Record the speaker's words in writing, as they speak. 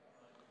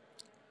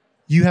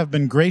You have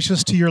been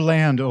gracious to your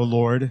land, O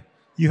Lord.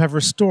 You have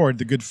restored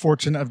the good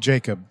fortune of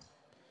Jacob.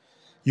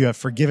 You have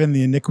forgiven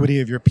the iniquity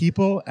of your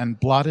people and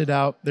blotted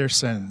out their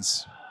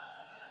sins.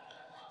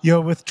 You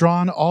have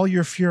withdrawn all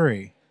your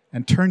fury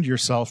and turned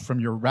yourself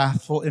from your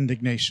wrathful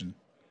indignation.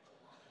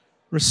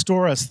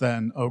 Restore us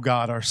then, O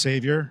God, our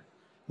Savior.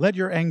 Let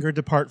your anger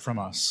depart from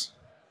us.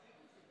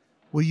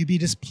 Will you be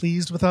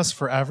displeased with us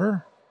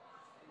forever?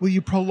 Will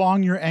you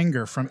prolong your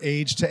anger from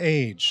age to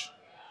age?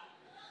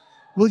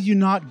 Will you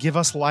not give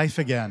us life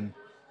again,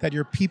 that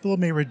your people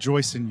may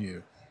rejoice in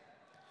you?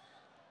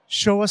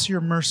 Show us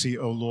your mercy,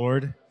 O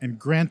Lord, and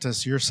grant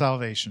us your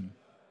salvation.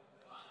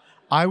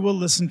 I will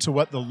listen to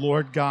what the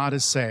Lord God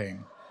is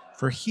saying,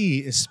 for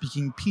he is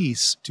speaking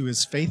peace to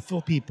his faithful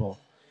people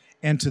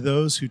and to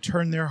those who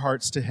turn their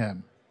hearts to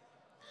him.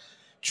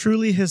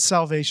 Truly his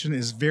salvation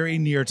is very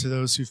near to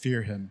those who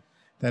fear him,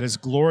 that his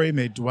glory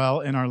may dwell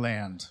in our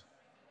land.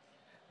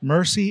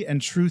 Mercy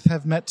and truth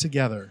have met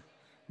together.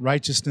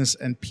 Righteousness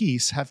and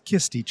peace have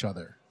kissed each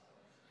other.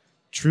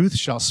 Truth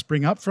shall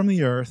spring up from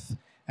the earth,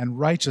 and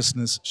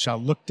righteousness shall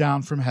look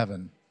down from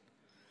heaven.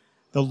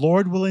 The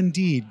Lord will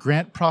indeed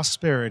grant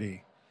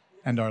prosperity,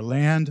 and our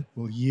land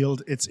will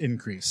yield its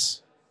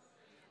increase.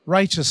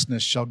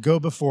 Righteousness shall go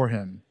before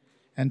him,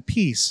 and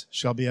peace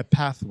shall be a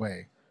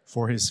pathway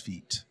for his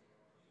feet.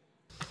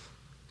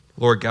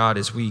 Lord God,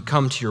 as we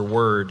come to your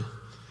word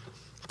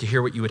to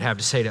hear what you would have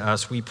to say to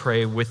us, we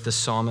pray with the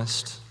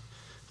psalmist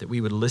that we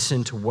would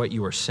listen to what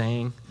you are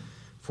saying,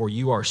 for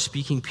you are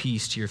speaking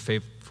peace to your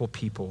faithful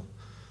people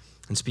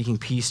and speaking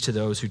peace to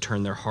those who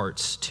turn their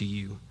hearts to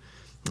you.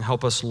 And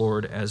help us,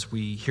 Lord, as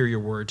we hear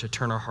your word to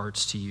turn our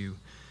hearts to you.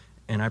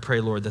 And I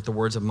pray, Lord, that the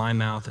words of my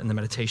mouth and the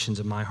meditations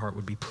of my heart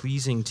would be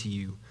pleasing to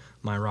you,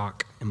 my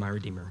rock and my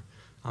redeemer.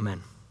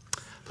 Amen.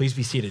 Please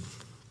be seated.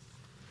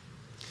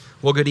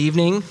 Well, good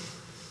evening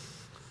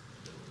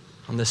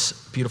on this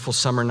beautiful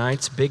summer night.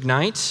 It's a big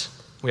night.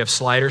 We have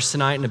sliders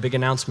tonight and a big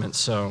announcement,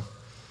 so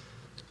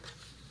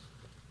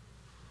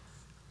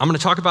I'm going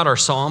to talk about our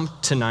psalm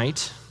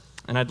tonight,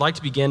 and I'd like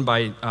to begin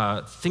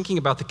by thinking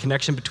about the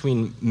connection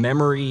between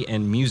memory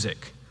and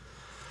music.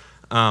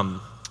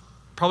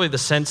 Probably the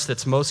sense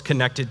that's most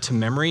connected to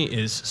memory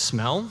is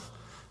smell.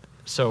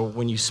 So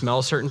when you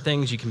smell certain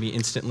things, you can be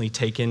instantly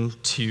taken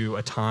to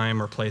a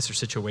time or place or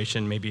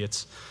situation. Maybe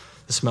it's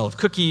the smell of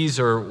cookies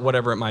or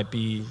whatever it might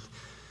be,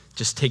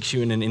 just takes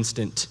you in an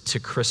instant to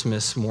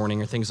Christmas morning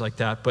or things like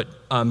that. But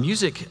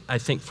music, I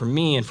think for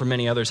me and for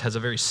many others, has a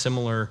very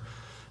similar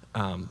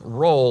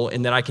role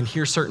in that I can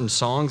hear certain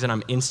songs and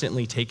I'm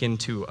instantly taken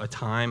to a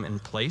time and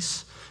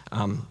place.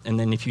 And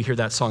then if you hear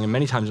that song in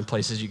many times and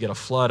places, you get a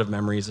flood of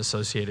memories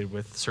associated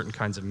with certain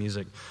kinds of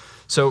music.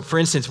 So for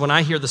instance, when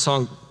I hear the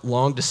song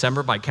Long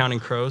December by Counting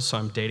Crows, so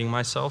I'm dating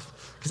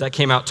myself, because that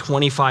came out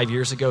 25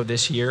 years ago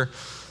this year,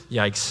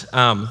 yikes.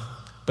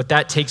 But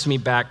that takes me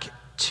back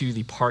to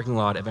the parking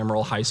lot of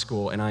Emerald High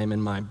School, and I am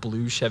in my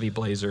blue Chevy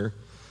Blazer.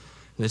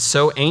 And it's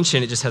so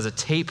ancient, it just has a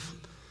tape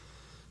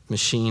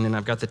machine, and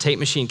I've got the tape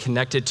machine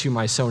connected to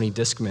my Sony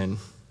Discman,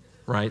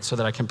 right, so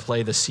that I can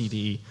play the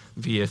CD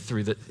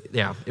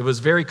it was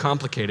very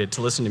complicated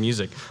to listen to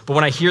music. But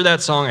when I hear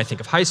that song, I think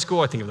of high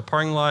school, I think of the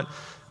parking lot,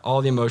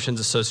 all the emotions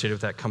associated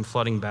with that come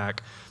flooding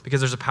back, because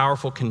there's a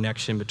powerful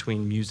connection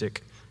between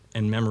music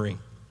and memory.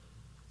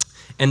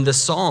 And the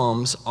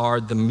Psalms are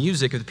the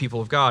music of the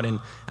people of God, and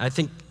I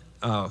think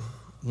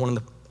one of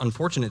the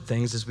unfortunate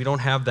things is we don't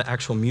have the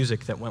actual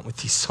music that went with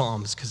these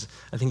Psalms, because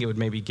I think it would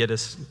maybe get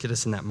us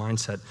in that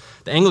mindset.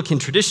 The Anglican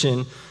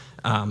tradition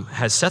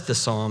has set the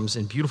Psalms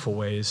in beautiful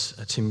ways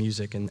to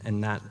music,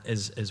 and that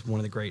is one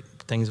of the great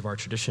things of our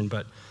tradition.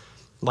 But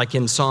like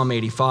in Psalm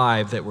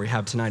 85 that we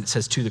have tonight, it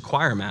says, to the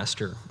choir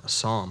master, a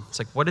psalm. It's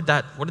like, what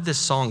did this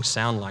song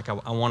sound like?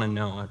 I want to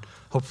know.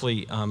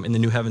 Hopefully in the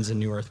new heavens and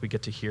new earth, we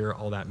get to hear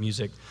all that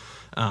music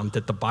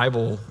that the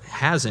Bible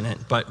has in it,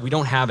 but we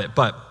don't have it.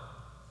 But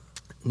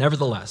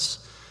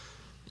nevertheless,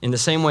 in the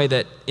same way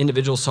that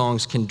individual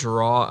songs can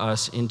draw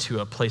us into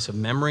a place of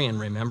memory and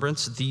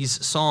remembrance,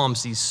 these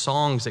psalms, these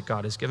songs that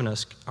God has given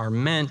us, are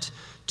meant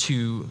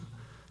to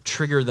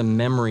trigger the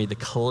memory, the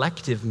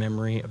collective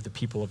memory of the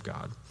people of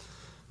God.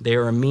 They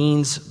are a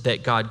means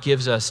that God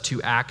gives us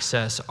to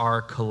access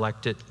our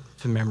collective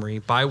memory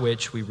by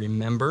which we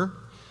remember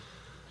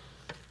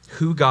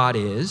who God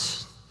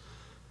is,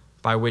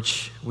 by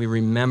which we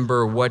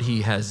remember what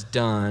he has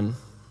done,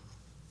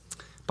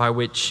 by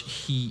which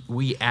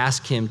we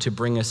ask him to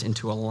bring us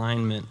into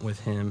alignment with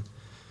him,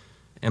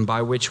 and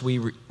by which we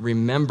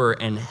remember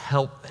and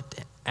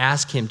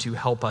ask him to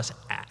help us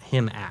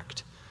him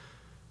act.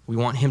 We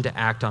want him to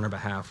act on our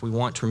behalf. We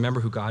want to remember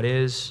who God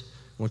is.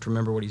 We want to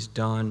remember what he's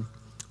done.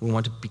 We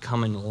want to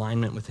become in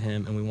alignment with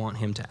him, and we want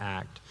him to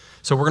act.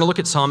 So we're going to look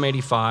at Psalm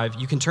 85.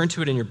 You can turn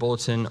to it in your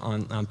bulletin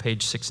on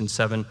page 6 and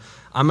 7.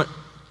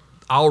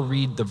 I'll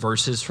read the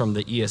verses from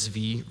the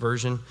ESV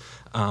version.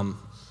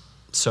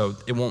 So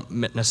it won't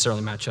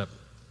necessarily match up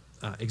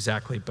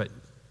exactly, but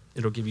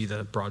it'll give you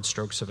the broad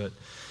strokes of it.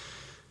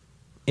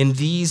 In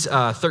these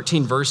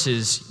 13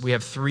 verses, we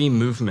have 3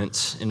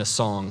 movements in a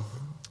song.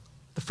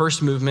 The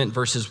first movement,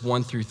 verses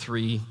 1 through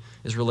 3,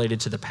 is related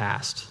to the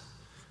past.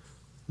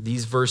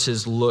 These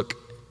verses look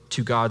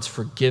to God's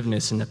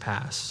forgiveness in the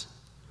past.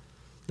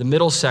 The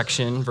middle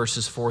section,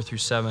 verses 4 through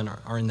 7,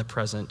 are in the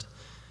present,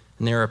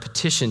 and they're a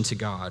petition to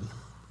God.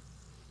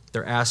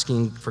 They're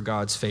asking for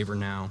God's favor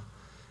now.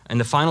 And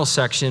the final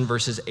section,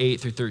 verses 8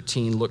 through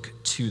 13, look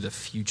to the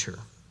future.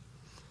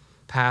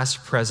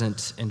 Past,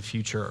 present, and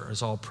future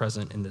is all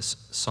present in this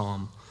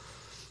psalm.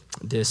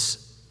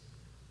 This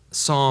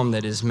psalm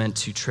that is meant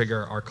to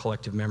trigger our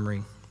collective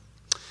memory.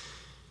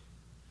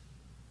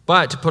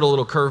 But to put a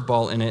little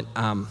curveball in it,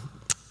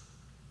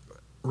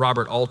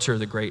 Robert Alter,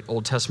 the great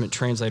Old Testament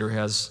translator,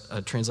 has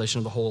a translation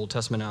of the whole Old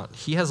Testament out.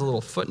 He has a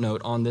little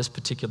footnote on this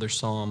particular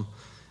psalm,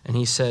 and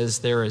he says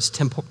there is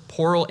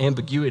temporal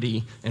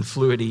ambiguity and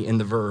fluidity in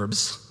the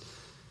verbs.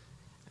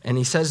 And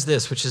he says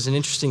this, which is an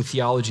interesting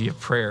theology of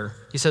prayer.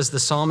 He says the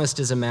psalmist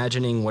is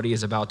imagining what he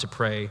is about to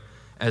pray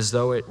as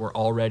though it were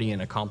already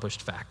an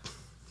accomplished fact.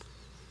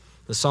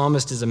 The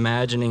psalmist is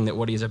imagining that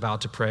what he is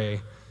about to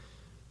pray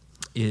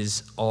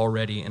is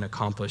already an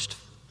accomplished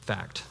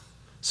fact.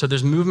 So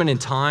there's movement in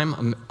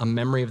time, a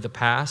memory of the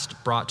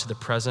past brought to the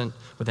present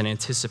with an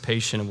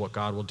anticipation of what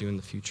God will do in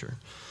the future.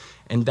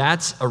 And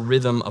that's a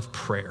rhythm of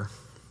prayer.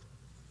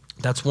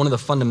 That's one of the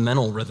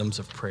fundamental rhythms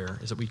of prayer,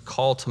 is that we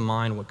call to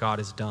mind what God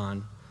has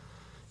done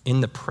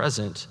in the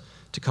present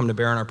to come to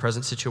bear on our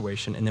present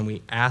situation, and then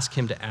we ask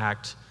him to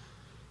act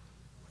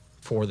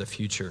for the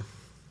future.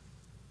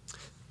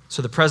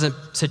 So the present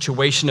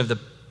situation of the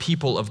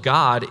people of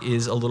God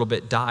is a little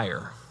bit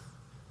dire.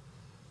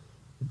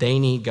 They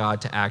need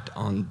God to act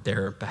on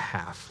their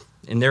behalf.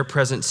 In their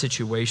present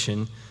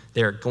situation,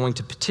 they're going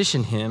to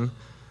petition him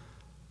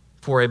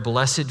for a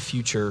blessed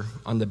future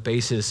on the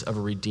basis of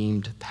a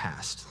redeemed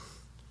past.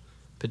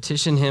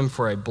 Petition him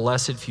for a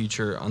blessed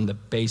future on the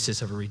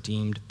basis of a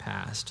redeemed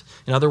past.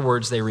 In other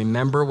words, they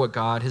remember what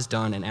God has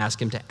done and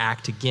ask him to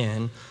act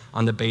again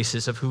on the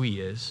basis of who he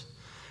is.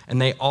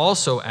 And they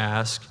also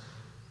ask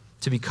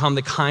to become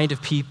the kind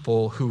of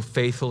people who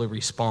faithfully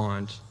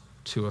respond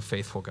to a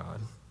faithful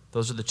God.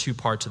 Those are the two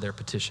parts of their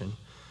petition.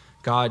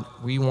 God,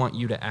 we want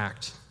you to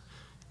act.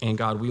 And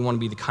God, we want to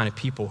be the kind of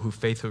people who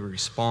faithfully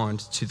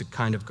respond to the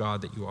kind of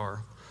God that you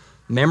are.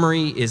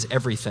 Memory is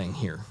everything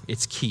here.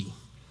 It's key.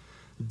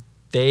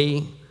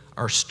 They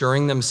are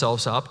stirring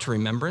themselves up to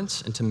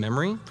remembrance and to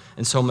memory,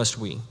 and so must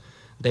we.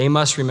 They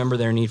must remember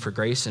their need for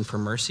grace and for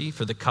mercy,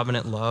 for the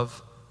covenant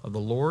love of the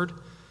Lord,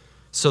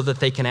 so that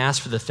they can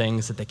ask for the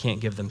things that they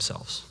can't give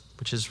themselves,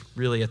 which is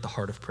really at the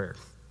heart of prayer.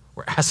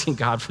 We're asking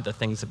God for the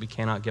things that we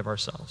cannot give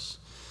ourselves.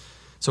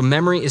 So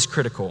memory is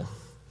critical.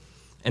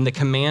 And the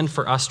command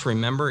for us to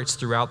remember, it's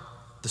throughout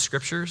the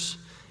scriptures,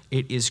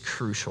 it is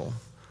crucial.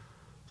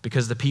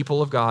 Because the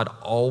people of God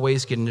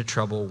always get into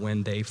trouble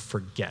when they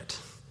forget.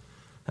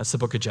 That's the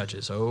book of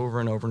Judges, over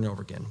and over and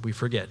over again. We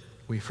forget,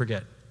 we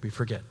forget, we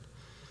forget.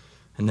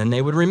 And then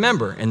they would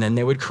remember, and then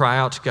they would cry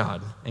out to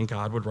God, and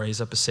God would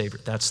raise up a Savior.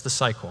 That's the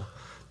cycle.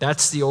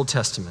 That's the Old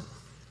Testament.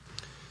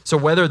 So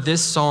whether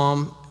this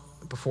psalm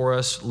before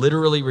us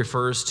literally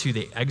refers to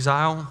the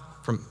exile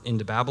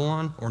into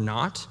Babylon or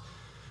not,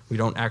 we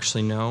don't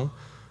actually know.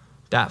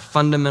 That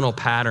fundamental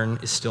pattern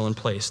is still in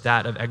place,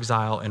 that of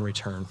exile and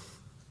return.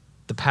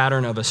 The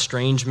pattern of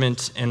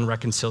estrangement and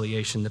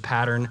reconciliation, the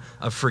pattern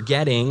of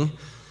forgetting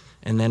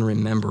and then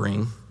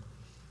remembering.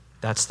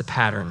 That's the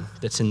pattern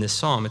that's in this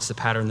psalm. It's the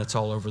pattern that's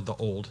all over the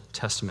Old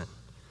Testament.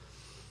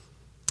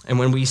 And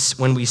when we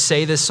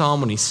say this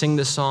psalm, when we sing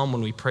this psalm,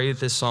 when we pray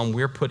this psalm,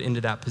 we're put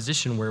into that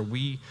position where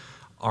we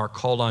are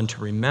called on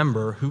to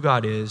remember who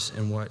God is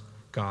and what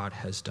God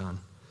has done.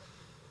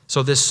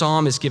 So this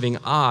psalm is giving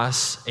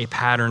us a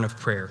pattern of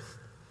prayer.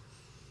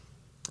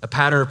 A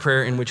pattern of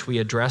prayer in which we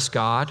address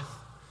God,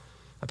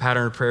 a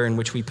pattern of prayer in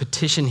which we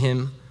petition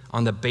him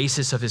on the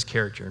basis of his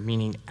character,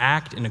 meaning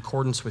act in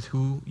accordance with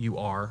who you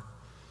are.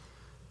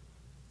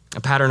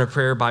 A pattern of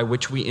prayer by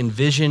which we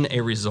envision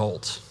a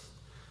result,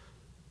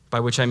 by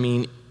which I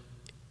mean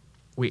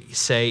we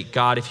say,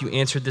 God, if you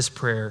answered this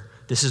prayer,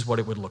 this is what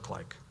it would look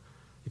like.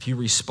 If you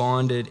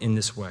responded in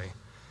this way.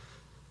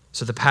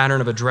 So the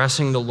pattern of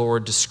addressing the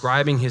Lord,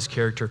 describing his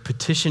character,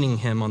 petitioning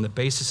him on the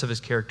basis of his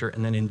character,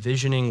 and then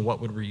envisioning what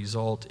would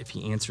result if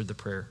he answered the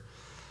prayer.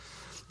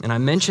 And I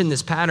mention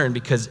this pattern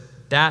because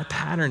that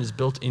pattern is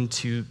built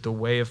into the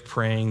way of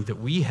praying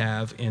that we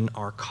have in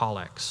our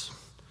collects,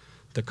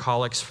 the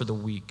collects for the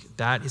week.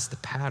 That is the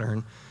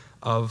pattern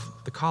of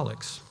the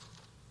collects.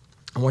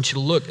 I want you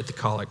to look at the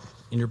collect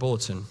in your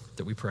bulletin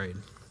that we prayed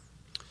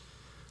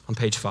on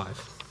page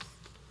 5.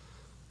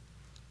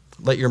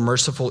 Let your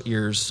merciful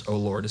ears, O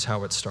Lord, is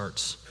how it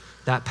starts.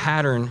 That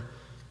pattern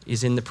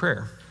is in the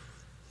prayer.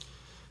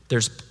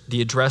 There's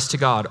the address to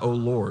God, O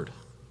Lord.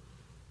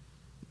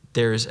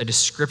 There's a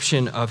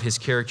description of his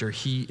character.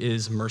 He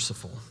is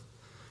merciful.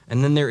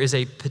 And then there is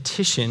a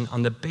petition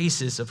on the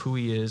basis of who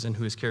he is and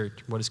who his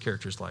character, what his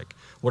character is like.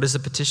 What is the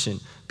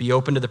petition? Be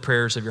open to the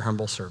prayers of your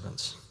humble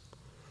servants.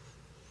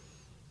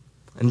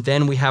 And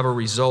then we have a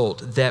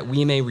result that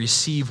we may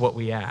receive what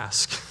we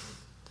ask.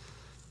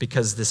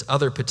 because this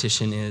other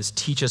petition is,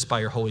 teach us by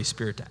your Holy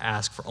Spirit to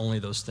ask for only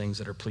those things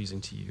that are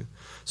pleasing to you.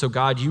 So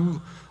God,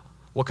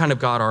 what kind of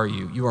God are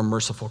you? You are a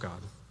merciful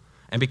God.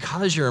 And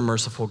because you're a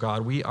merciful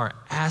God, we are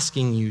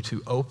asking you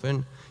to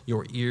open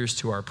your ears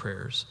to our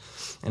prayers.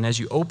 And as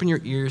you open your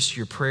ears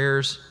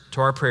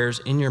to our prayers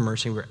in your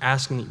mercy, we're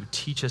asking that you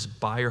teach us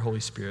by your Holy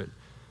Spirit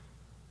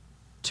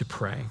to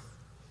pray,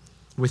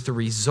 with the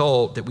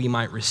result that we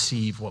might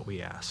receive what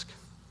we ask.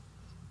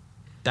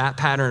 That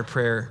pattern of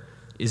prayer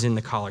is in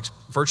the collects.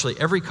 Virtually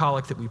every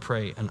collect that we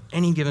pray on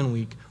any given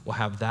week will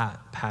have that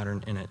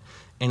pattern in it.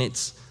 And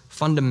it's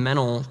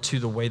fundamental to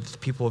the way that the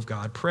people of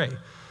God pray.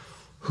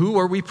 Who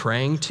are we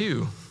praying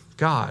to?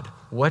 God.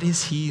 What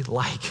is he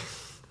like?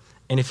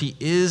 And if he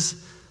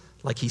is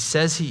like he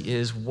says he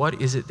is,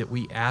 what is it that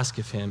we ask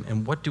of him?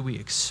 And what do we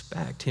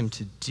expect him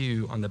to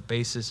do on the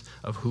basis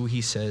of who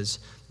he says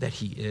that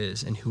he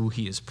is and who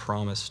he is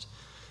promised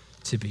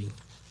to be?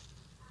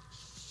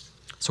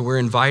 So we're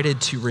invited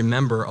to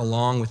remember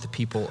along with the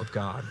people of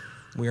God.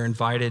 We are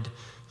invited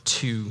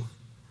to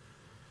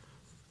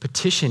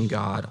petition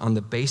God on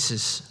the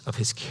basis of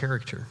his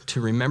character,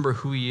 to remember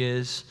who he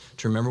is,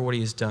 to remember what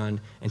he has done,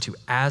 and to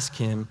ask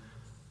him,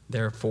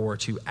 therefore,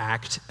 to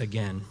act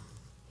again.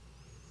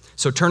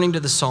 So turning to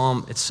the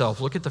psalm itself,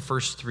 look at the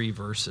first 3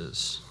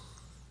 verses.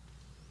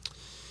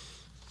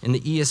 In the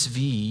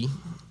ESV,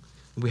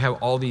 we have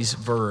all these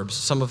verbs.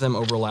 Some of them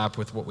overlap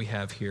with what we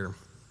have here.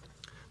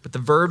 But the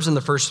verbs in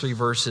the first 3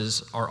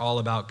 verses are all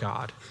about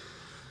God.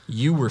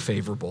 You were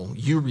favorable.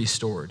 You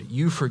restored.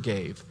 You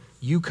forgave.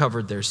 You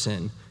covered their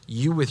sin.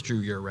 You withdrew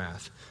your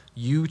wrath.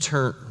 You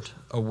turned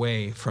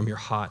away from your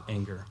hot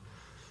anger.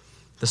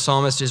 The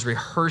psalmist is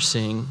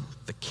rehearsing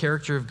the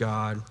character of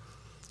God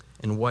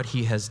and what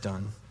he has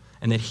done,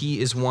 and that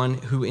he is one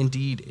who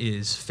indeed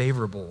is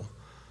favorable,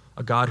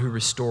 a God who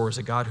restores,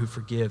 a God who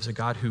forgives, a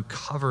God who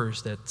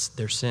covers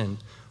their sin,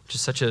 which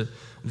is such a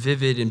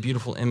vivid and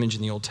beautiful image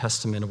in the Old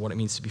Testament of what it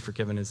means to be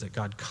forgiven, is that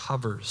God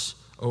covers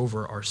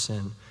over our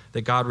sin,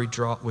 that God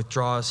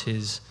withdraws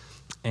his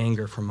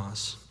anger from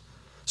us.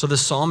 So the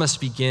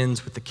psalmist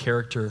begins with the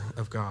character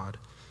of God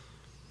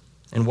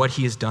and what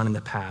he has done in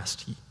the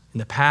past. In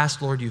the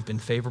past, Lord, you've been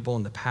favorable.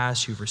 In the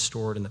past, you've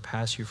restored. In the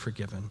past, you've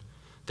forgiven.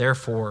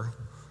 Therefore,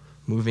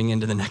 moving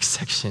into the next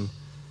section,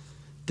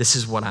 this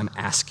is what I'm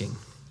asking.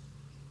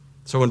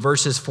 So in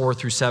verses 4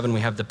 through 7, we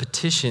have the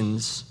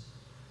petitions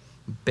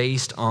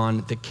based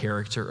on the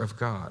character of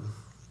God.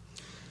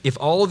 If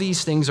all of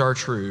these things are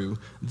true,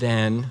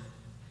 then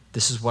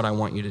this is what I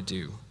want you to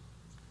do.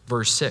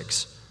 Verse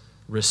 6,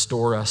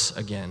 restore us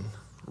again,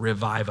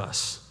 revive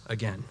us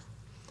again.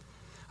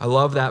 I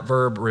love that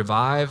verb,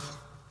 revive.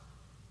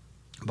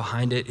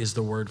 Behind it is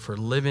the word for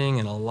living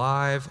and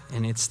alive,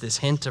 and it's this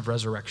hint of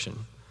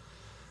resurrection.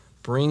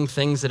 Bring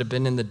things that have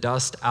been in the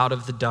dust out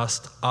of the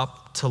dust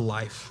up to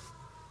life.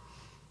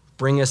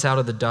 Bring us out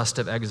of the dust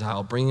of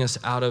exile. Bring us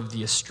out of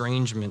the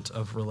estrangement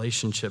of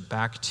relationship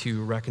back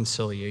to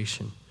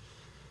reconciliation.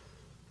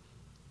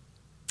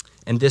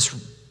 And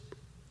this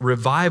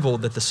revival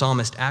that the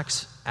psalmist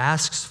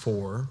asks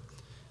for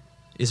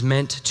is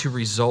meant to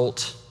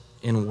result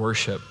in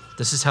worship.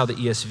 This is how the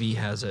ESV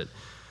has it.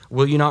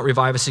 Will you not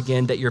revive us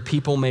again, that your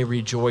people may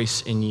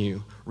rejoice in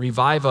you?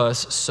 Revive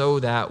us so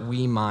that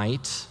we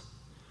might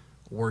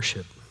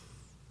worship.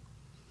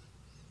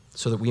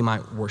 So that we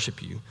might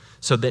worship you.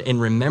 So that in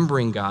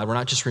remembering God, we're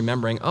not just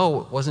remembering,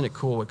 oh, wasn't it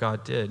cool what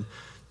God did?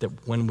 That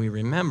when we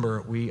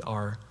remember, we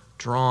are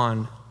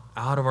drawn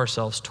out of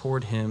ourselves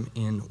toward him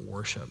in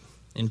worship,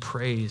 in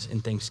praise,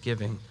 in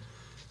thanksgiving,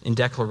 in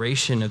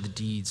declaration of the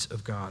deeds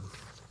of God.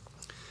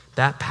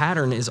 That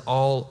pattern is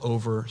all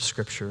over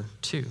Scripture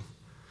too.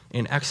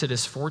 In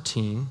Exodus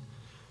 14,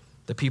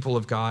 the people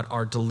of God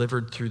are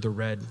delivered through the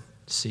Red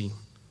Sea.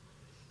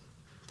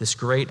 This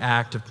great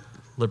act of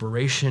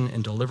liberation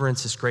and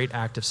deliverance, this great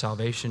act of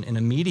salvation. And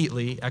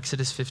immediately,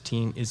 Exodus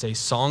 15 is a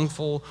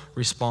songful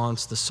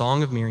response, the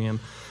Song of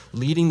Miriam,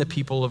 leading the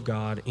people of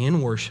God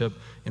in worship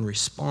in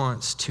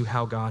response to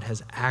how God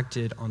has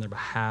acted on their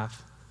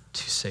behalf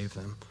to save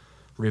them.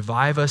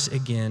 Revive us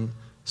again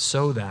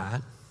so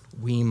that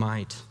we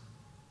might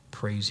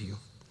praise you.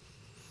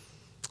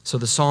 So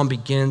the psalm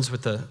begins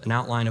with an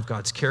outline of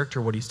God's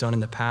character, what he's done in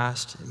the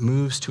past. It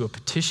moves to a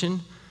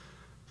petition.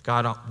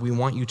 God, we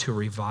want you to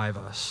revive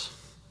us.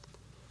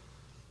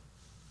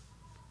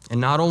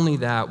 And not only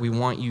that, we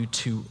want you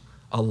to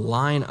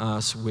align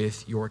us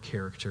with your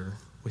character,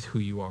 with who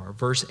you are.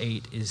 Verse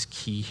 8 is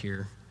key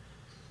here.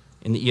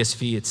 In the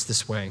ESV, it's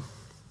this way.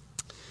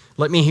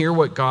 Let me hear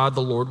what God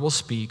the Lord will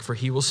speak, for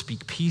he will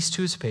speak peace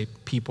to his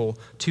people,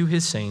 to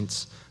his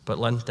saints, but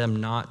let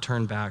them not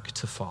turn back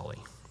to folly.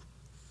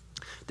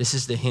 This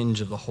is the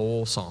hinge of the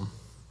whole psalm.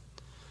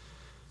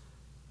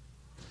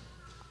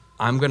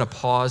 I'm going to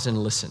pause and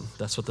listen.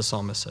 That's what the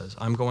psalmist says.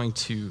 I'm going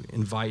to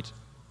invite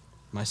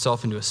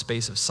myself into a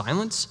space of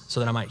silence so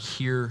that I might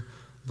hear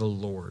the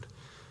Lord,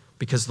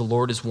 because the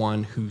Lord is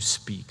one who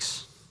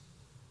speaks.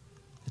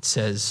 It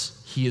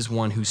says he is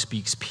one who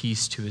speaks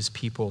peace to his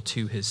people,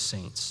 to his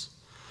saints.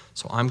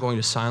 So I'm going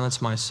to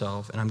silence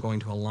myself, and I'm going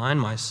to align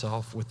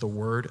myself with the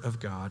word of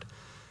God,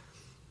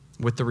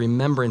 with the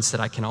remembrance that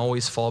I can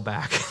always fall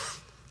back.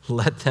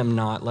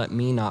 Let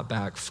me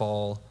not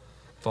fall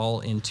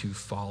into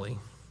folly.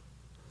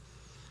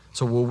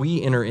 So will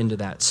we enter into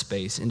that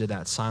space, into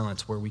that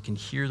silence where we can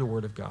hear the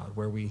word of God,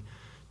 where we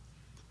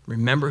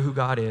remember who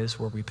God is,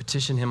 where we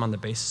petition him on the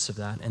basis of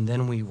that, and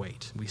then we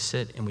wait. We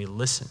sit and we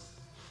listen.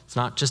 It's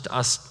not just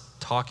us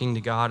talking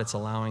to God, it's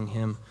allowing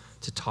him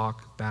to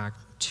talk back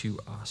to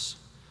us.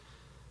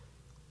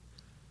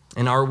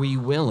 And are we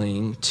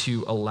willing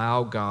to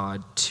allow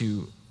God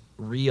to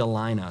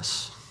realign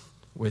us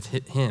with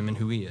him and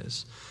who he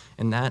is?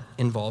 And that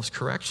involves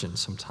correction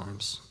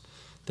sometimes.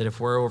 That if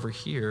we're over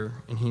here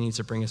and he needs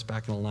to bring us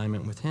back in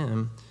alignment with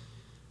him,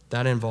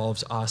 that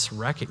involves us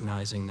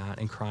recognizing that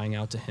and crying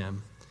out to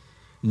him,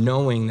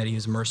 knowing that he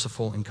is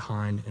merciful and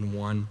kind and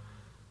one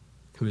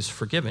who is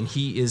forgiven.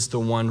 He is the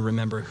one,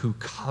 remember, who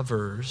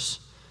covers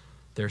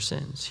their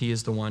sins. He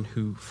is the one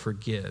who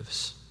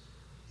forgives.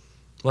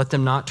 Let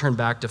them not turn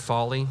back to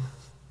folly.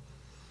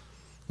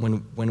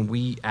 When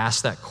we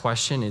ask that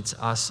question, it's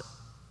us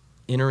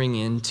entering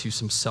into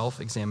some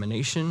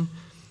self-examination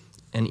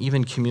and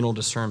even communal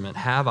discernment.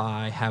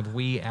 Have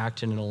we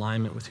acted in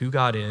alignment with who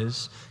God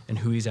is and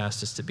who he's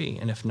asked us to be?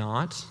 And if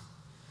not,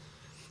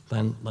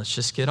 then let's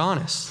just get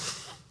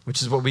honest,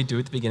 which is what we do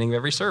at the beginning of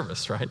every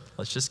service, right?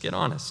 Let's just get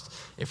honest.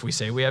 If we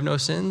say we have no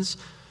sins,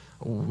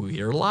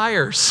 we are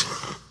liars.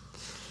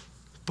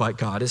 But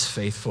God is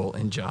faithful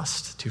and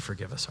just to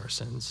forgive us our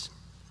sins.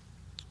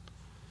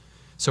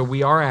 So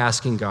we are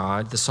asking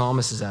God, the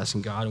psalmist is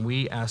asking God, and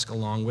we ask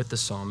along with the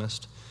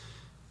psalmist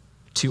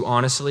to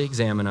honestly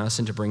examine us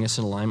and to bring us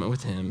in alignment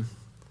with him.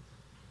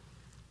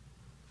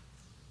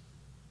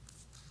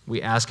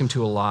 We ask him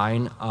to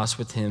align us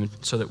with him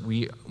so that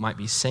we might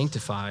be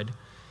sanctified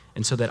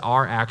and so that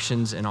our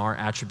actions and our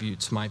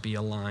attributes might be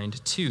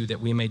aligned too,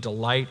 that we may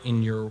delight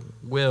in your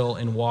will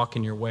and walk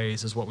in your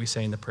ways, is what we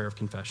say in the prayer of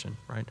confession,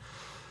 right?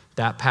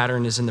 That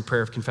pattern is in the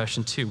prayer of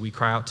confession too. We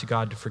cry out to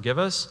God to forgive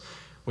us,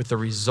 with the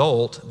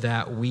result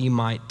that we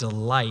might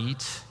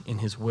delight in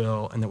his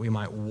will and that we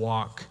might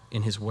walk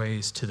in his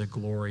ways to the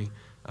glory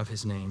of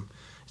his name.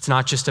 It's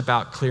not just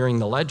about clearing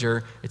the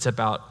ledger, it's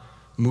about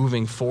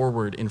moving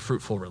forward in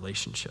fruitful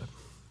relationship.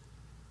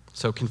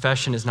 So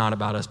confession is not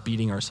about us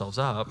beating ourselves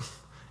up.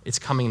 It's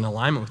coming in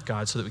alignment with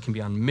God so that we can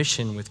be on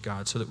mission with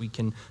God, so that we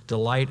can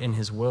delight in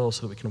his will,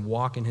 so that we can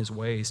walk in his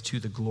ways to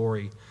the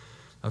glory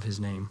of his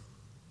name.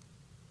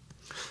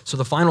 So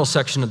the final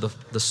section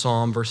of the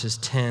psalm, verses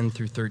 10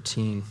 through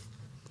 13,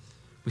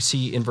 we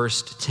see in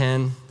verse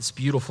 10, this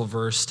beautiful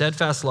verse,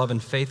 steadfast love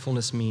and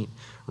faithfulness meet,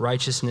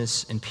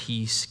 righteousness and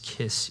peace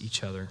kiss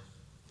each other.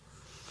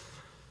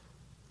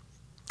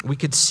 We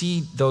could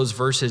see those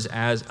verses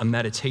as a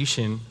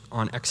meditation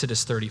on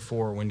Exodus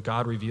 34 when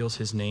God reveals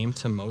his name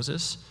to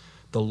Moses,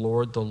 the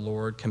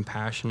Lord,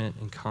 compassionate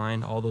and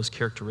kind, all those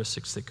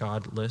characteristics that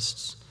God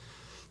lists.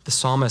 The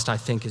psalmist, I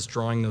think, is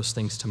drawing those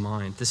things to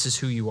mind. This is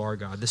who you are,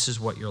 God. This is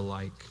what you're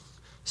like.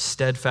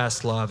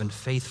 Steadfast love and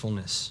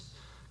faithfulness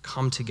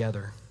come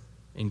together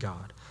in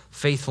God.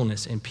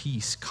 Faithfulness and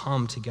peace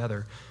come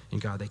together in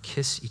God. They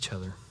kiss each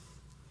other.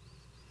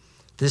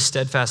 This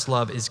steadfast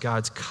love is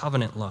God's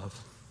covenant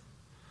love,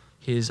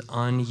 his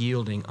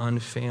unyielding,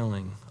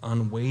 unfailing,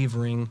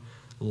 unwavering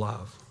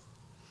love.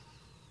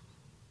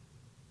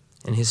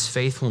 And his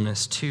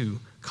faithfulness,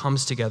 too,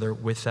 comes together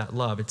with that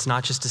love. It's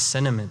not just a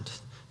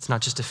sentiment. It's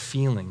not just a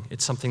feeling.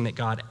 It's something that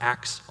God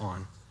acts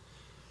on.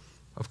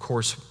 Of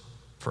course,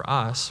 for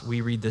us, we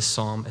read this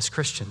psalm as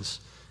Christians,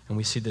 and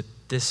we see that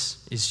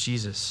this is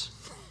Jesus.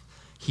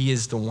 He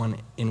is the one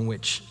in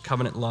which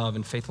covenant love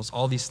and faithfulness,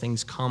 all these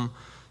things come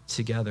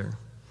together.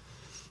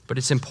 But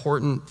it's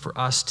important for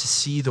us to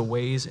see the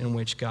ways in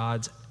which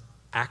God's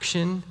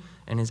action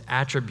and his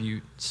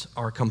attributes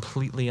are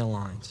completely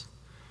aligned.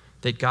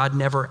 That God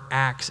never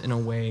acts in a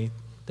way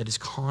that is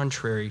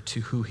contrary to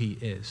who he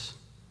is.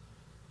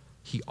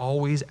 He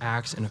always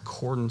acts in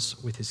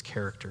accordance with his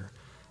character.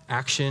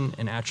 Action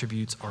and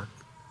attributes are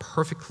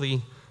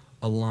perfectly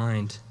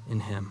aligned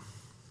in him.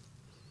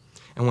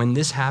 And when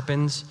this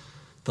happens,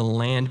 the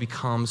land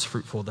becomes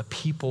fruitful. The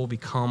people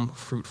become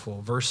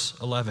fruitful. Verse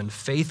 11,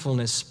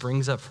 faithfulness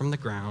springs up from the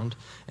ground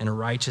and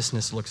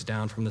righteousness looks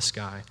down from the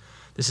sky.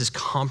 This is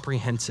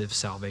comprehensive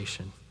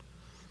salvation.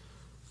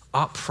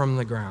 Up from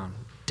the ground,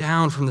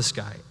 down from the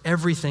sky.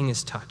 Everything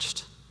is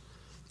touched.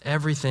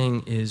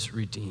 Everything is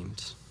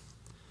redeemed.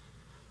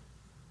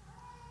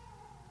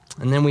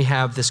 And then we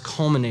have this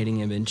culminating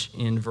image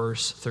in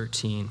verse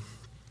 13.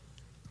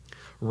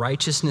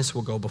 Righteousness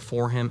will go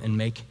before him and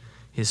make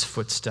his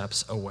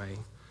footsteps a way.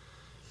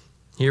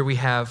 Here we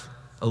have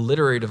a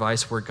literary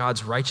device where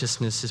God's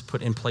righteousness is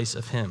put in place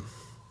of him.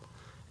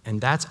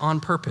 And that's on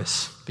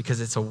purpose because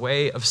it's a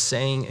way of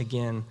saying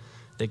again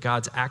that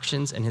God's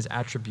actions and his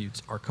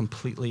attributes are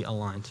completely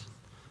aligned.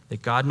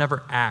 That God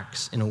never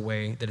acts in a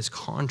way that is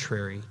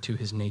contrary to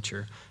his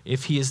nature.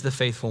 If he is the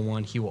faithful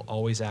one, he will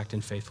always act in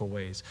faithful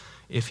ways.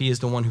 If he is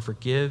the one who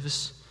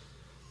forgives,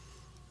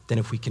 then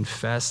if we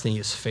confess, then he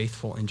is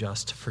faithful and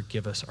just to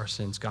forgive us our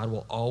sins. God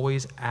will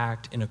always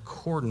act in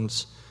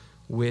accordance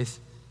with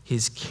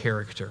his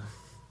character.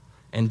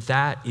 And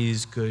that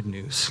is good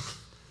news.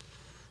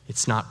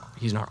 He's not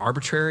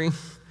arbitrary.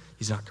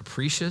 He's not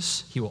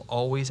capricious. He will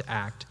always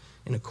act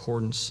in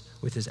accordance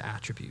with his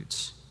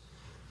attributes.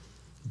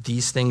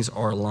 These things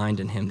are aligned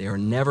in him. They are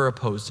never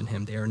opposed in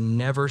him. They are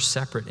never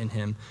separate in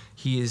him.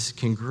 He is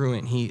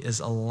congruent. He is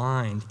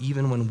aligned,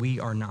 even when we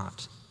are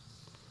not.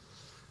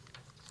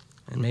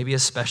 And maybe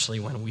especially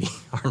when we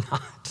are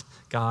not.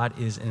 God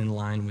is in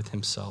line with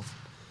himself.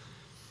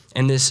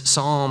 And this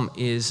psalm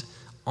is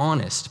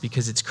honest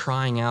because it's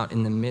crying out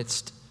in the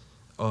midst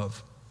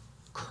of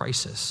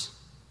crisis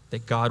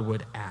that God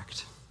would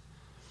act.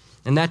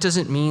 And that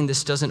doesn't mean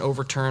this doesn't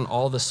overturn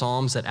all the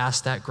psalms that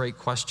ask that great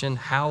question,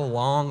 how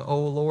long, O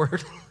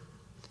Lord?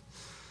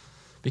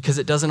 Because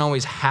it doesn't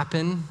always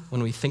happen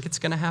when we think it's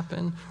going to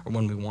happen or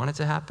when we want it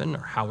to happen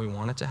or how we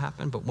want it to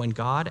happen. But when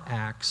God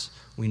acts,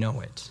 we know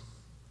it.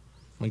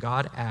 When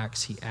God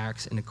acts, he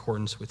acts in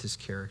accordance with his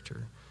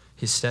character.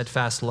 His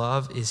steadfast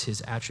love is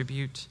his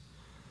attribute.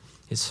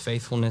 His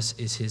faithfulness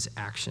is his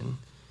action.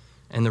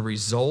 And the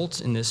result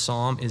in this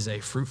psalm is a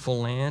fruitful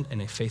land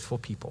and a faithful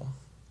people.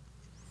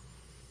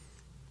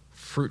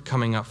 Fruit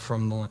coming up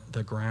from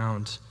the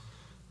ground,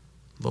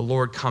 the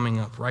Lord coming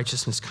up,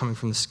 righteousness coming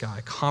from the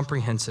sky,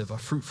 comprehensive, a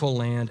fruitful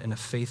land and a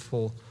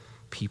faithful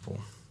people.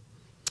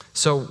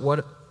 So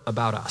what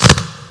about us?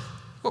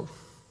 Whoa.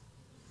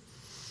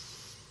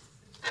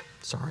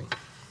 Sorry.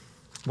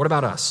 What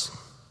about us?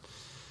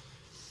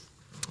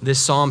 This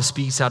psalm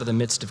speaks out of the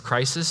midst of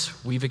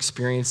crisis. We've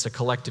experienced a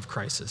collective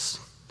crisis.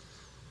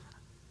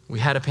 We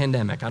had a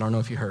pandemic. I don't know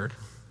if you heard.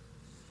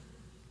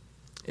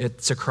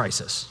 It's a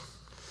crisis.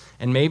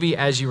 And maybe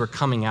as you were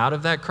coming out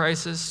of that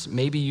crisis,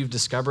 maybe you've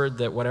discovered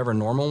that whatever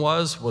normal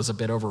was a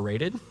bit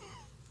overrated.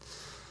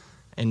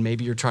 And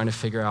maybe you're trying to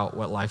figure out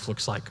what life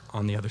looks like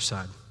on the other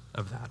side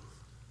of that.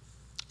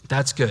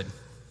 That's good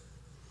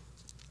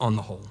on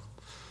the whole.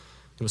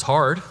 It was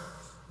hard.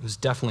 It was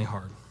definitely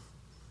hard.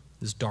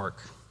 It was dark.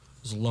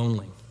 It was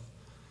lonely.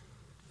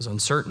 It was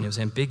uncertain. It was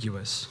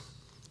ambiguous.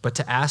 But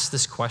to ask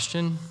this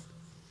question,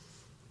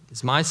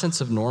 is my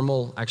sense of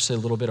normal actually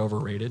a little bit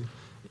overrated?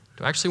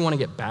 Do I actually want to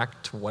get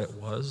back to what it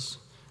was?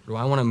 Or do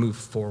I want to move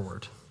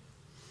forward?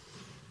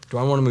 Do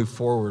I want to move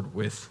forward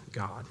with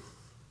God?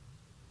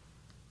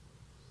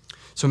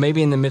 So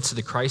maybe in the midst of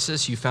the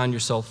crisis, you found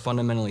yourself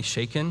fundamentally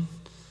shaken,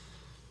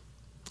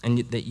 and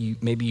that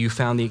maybe you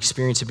found the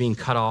experience of being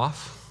cut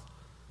off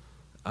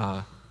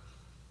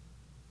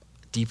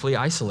deeply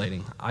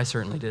isolating. I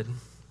certainly did.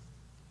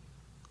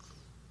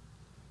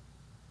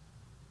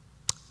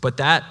 But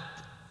that,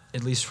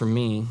 at least for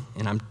me,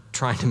 and I'm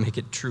trying to make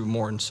it true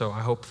more, and so I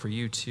hope for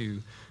you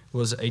too,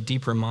 was a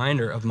deep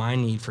reminder of my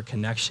need for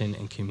connection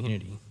and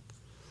community,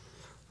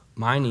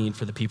 my need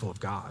for the people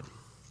of God,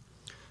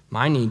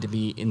 my need to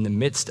be in the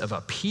midst of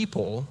a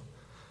people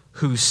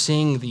who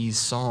sing these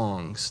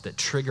songs that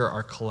trigger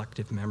our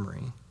collective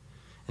memory,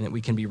 and that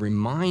we can be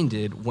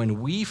reminded when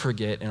we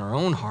forget in our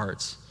own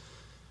hearts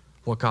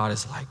what God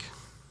is like,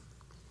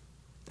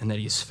 and that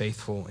he is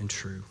faithful and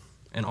true,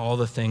 and all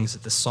the things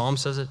that the psalm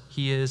says that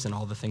he is, and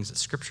all the things that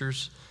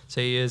scriptures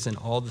say he is, and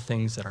all the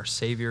things that our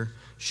Savior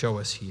show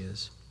us he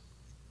is.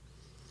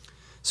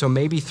 So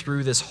maybe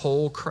through this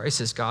whole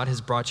crisis, God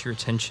has brought to your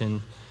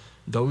attention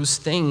those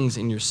things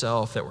in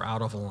yourself that were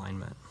out of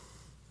alignment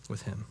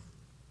with him.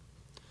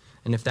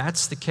 And if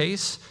that's the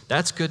case,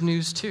 that's good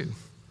news too,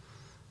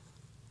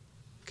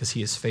 because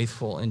he is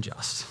faithful and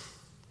just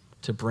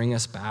to bring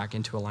us back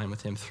into alignment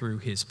with him through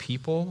his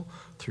people,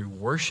 through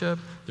worship,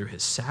 through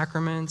his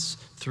sacraments,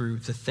 through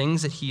the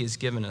things that he has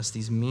given us,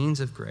 these means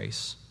of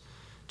grace,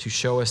 to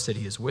show us that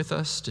he is with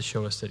us, to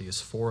show us that he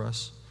is for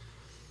us,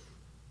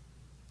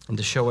 and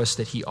to show us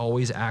that he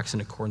always acts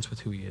in accordance with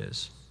who he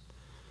is.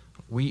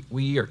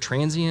 We are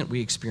transient,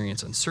 we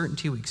experience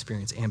uncertainty, we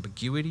experience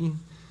ambiguity.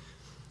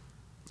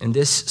 And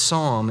this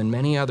psalm and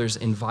many others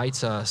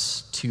invites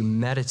us to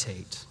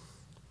meditate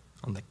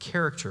on the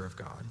character of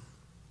God.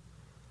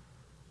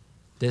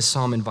 This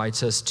psalm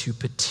invites us to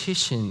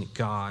petition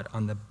God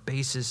on the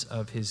basis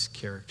of his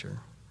character.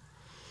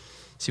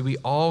 See, we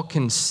all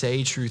can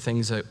say true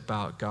things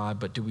about God,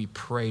 but do we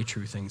pray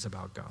true things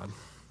about God?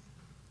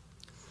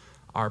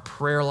 Our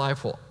prayer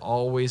life will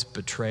always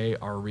betray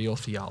our real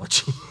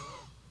theology.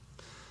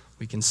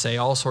 We can say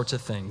all sorts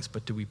of things,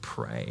 but do we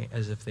pray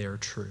as if they are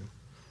true?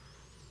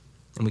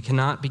 And we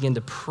cannot begin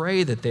to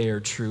pray that they are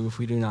true if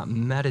we do not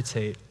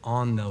meditate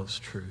on those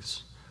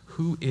truths.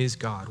 Who is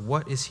God?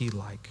 What is he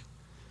like?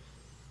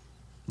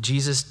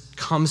 Jesus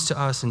comes to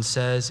us and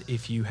says,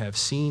 if you have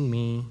seen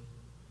me,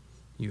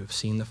 you have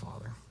seen the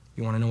Father.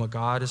 You want to know what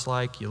God is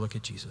like? You look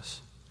at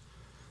Jesus.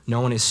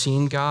 No one has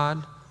seen God.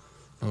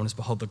 No one has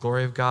beheld the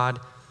glory of God.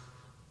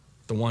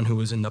 The one who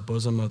was in the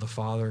bosom of the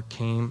Father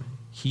came.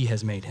 He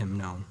has made him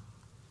known.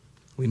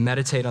 We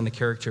meditate on the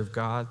character of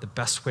God. The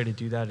best way to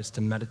do that is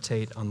to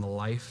meditate on the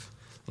life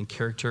and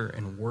character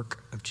and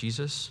work of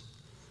Jesus.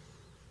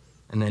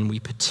 And then we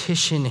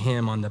petition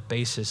him on the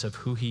basis of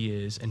who he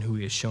is and who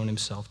he has shown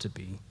himself to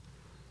be.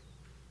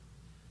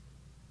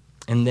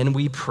 And then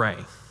we pray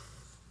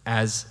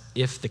as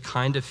if the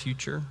kind of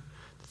future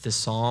that this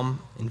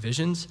psalm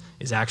envisions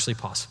is actually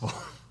possible.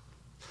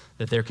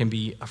 That there can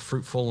be a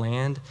fruitful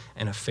land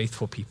and a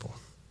faithful people.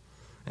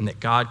 And that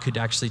God could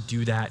actually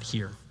do that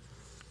here.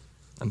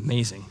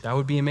 Amazing. That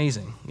would be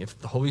amazing if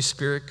the Holy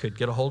Spirit could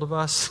get a hold of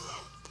us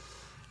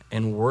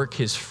and work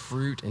his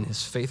fruit and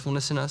his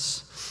faithfulness in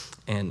us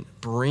and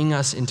bring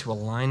us into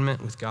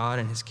alignment with God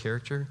and his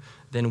character.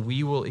 Then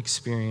we will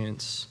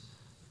experience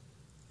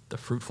the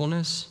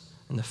fruitfulness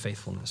and the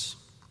faithfulness.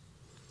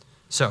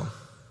 So,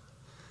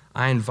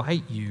 I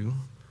invite you,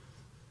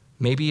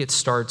 maybe it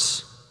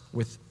starts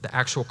with the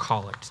actual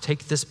collect.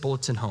 Take this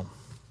bulletin home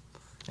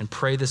and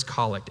pray this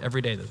collect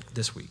every day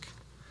this week.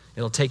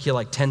 It'll take you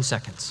like 10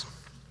 seconds.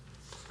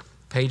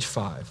 Page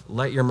 5,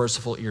 let your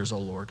merciful ears, O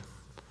Lord.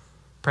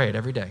 Pray it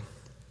every day.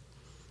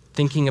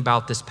 Thinking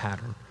about this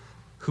pattern.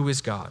 Who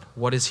is God?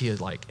 What is he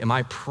like? Am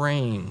I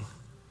praying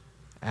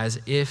as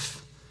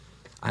if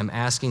I'm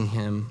asking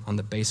him on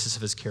the basis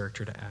of his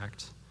character to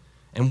act?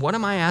 And what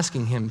am I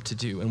asking him to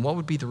do? And what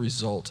would be the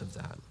result of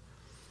that?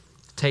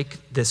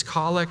 Take this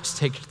collect,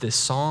 take this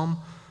psalm,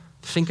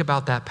 think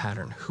about that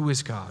pattern. Who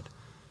is God?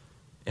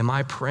 Am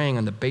I praying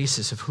on the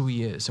basis of who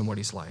he is and what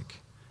he's like?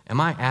 Am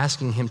I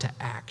asking him to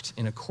act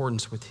in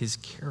accordance with his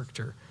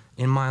character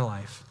in my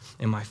life,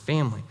 in my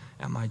family,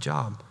 at my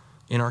job,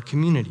 in our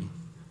community?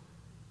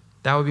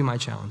 That would be my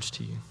challenge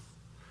to you.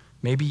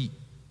 Maybe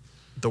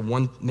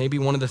one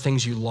of the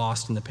things you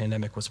lost in the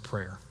pandemic was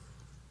prayer.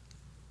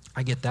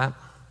 I get that.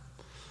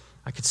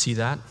 I could see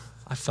that.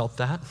 I felt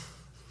that.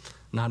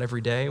 Not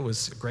every day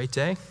was a great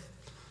day.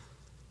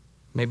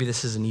 Maybe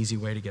this is an easy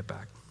way to get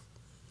back.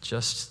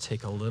 Just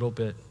take a little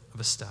bit of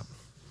a step.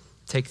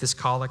 Take this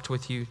collect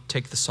with you.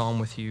 Take the psalm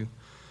with you.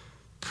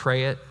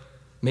 Pray it.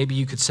 Maybe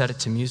you could set it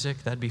to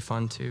music. That'd be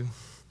fun too,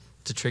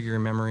 to trigger your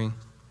memory.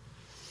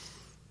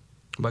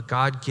 But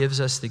God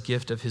gives us the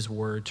gift of his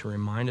word to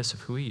remind us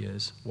of who he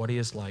is, what he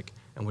is like,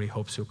 and what he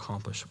hopes to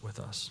accomplish with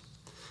us.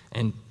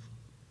 And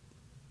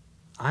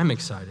I'm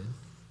excited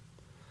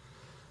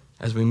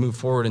as we move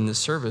forward in this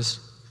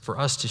service for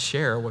us to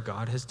share what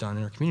God has done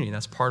in our community. And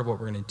that's part of what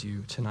we're going to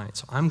do tonight.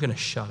 So I'm going to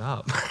shut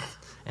up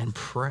and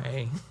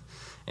pray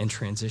and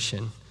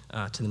transition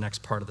to the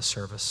next part of the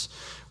service.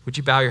 Would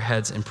you bow your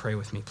heads and pray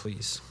with me,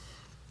 please?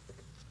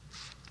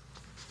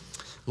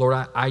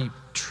 Lord, I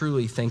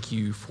truly thank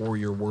you for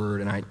your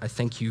word, and I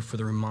thank you for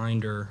the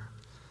reminder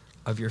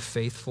of your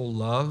faithful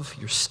love,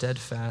 your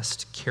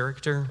steadfast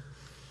character,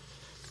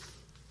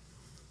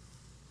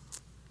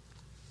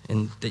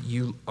 and that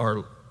you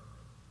are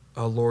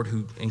a Lord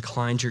who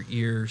inclines your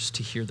ears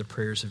to hear the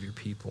prayers of your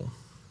people.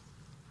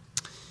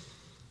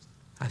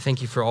 I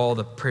thank you for all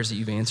the prayers that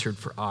you've answered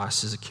for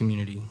us as a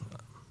community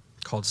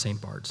called St.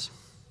 Bart's.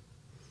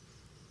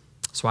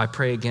 So I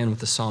pray again with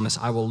the psalmist,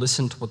 I will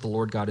listen to what the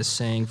Lord God is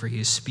saying, for he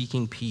is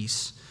speaking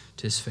peace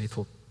to his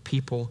faithful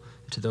people,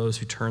 and to those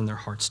who turn their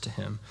hearts to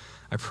him.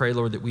 I pray,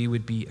 Lord, that we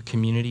would be a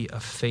community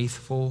of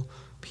faithful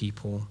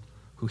people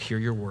who hear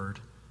your word.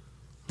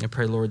 I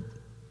pray, Lord,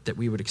 that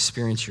we would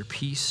experience your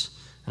peace.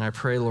 And I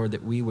pray, Lord,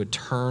 that we would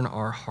turn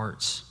our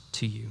hearts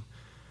to you,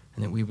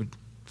 and that we would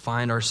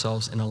find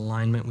ourselves in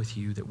alignment with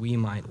you, that we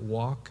might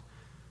walk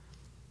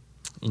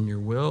in your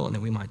will and that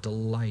we might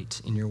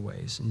delight in your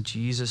ways. In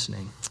Jesus'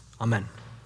 name, amen.